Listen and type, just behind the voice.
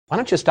Why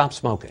don't you stop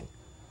smoking?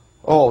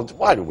 Oh,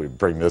 why do we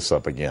bring this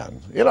up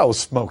again? You know,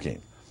 smoking.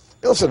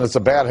 Listen, it's a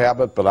bad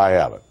habit, but I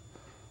have it.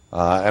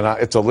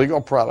 It's a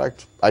legal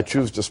product. I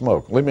choose to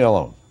smoke. Leave me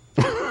alone.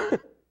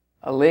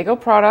 A legal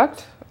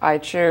product. I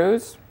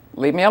choose.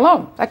 Leave me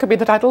alone. That could be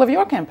the title of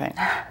your campaign.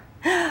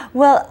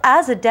 Well,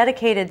 as a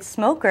dedicated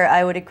smoker,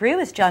 I would agree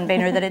with John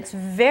Boehner that it's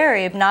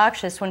very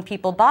obnoxious when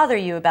people bother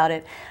you about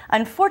it.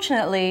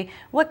 Unfortunately,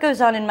 what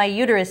goes on in my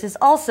uterus is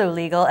also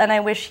legal, and I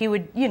wish he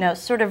would, you know,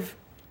 sort of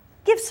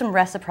give some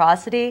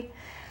reciprocity.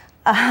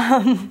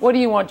 What do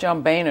you want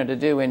John Boehner to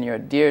do in your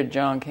Dear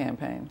John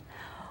campaign?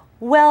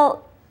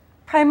 Well,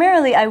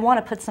 primarily I want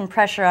to put some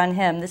pressure on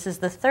him. This is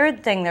the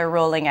third thing they're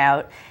rolling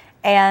out,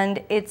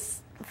 and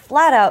it's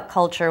flat-out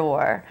culture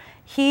war.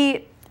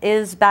 He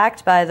is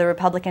backed by the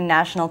Republican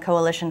National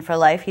Coalition for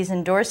Life. He's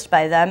endorsed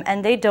by them,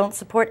 and they don't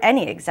support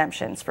any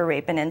exemptions for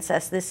rape and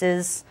incest. This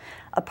is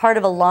a part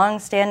of a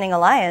long-standing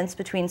alliance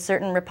between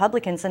certain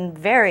Republicans and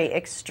very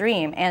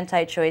extreme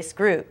anti-choice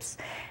groups.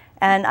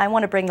 And I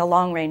want to bring the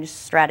long-range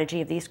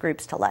strategy of these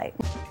groups to light.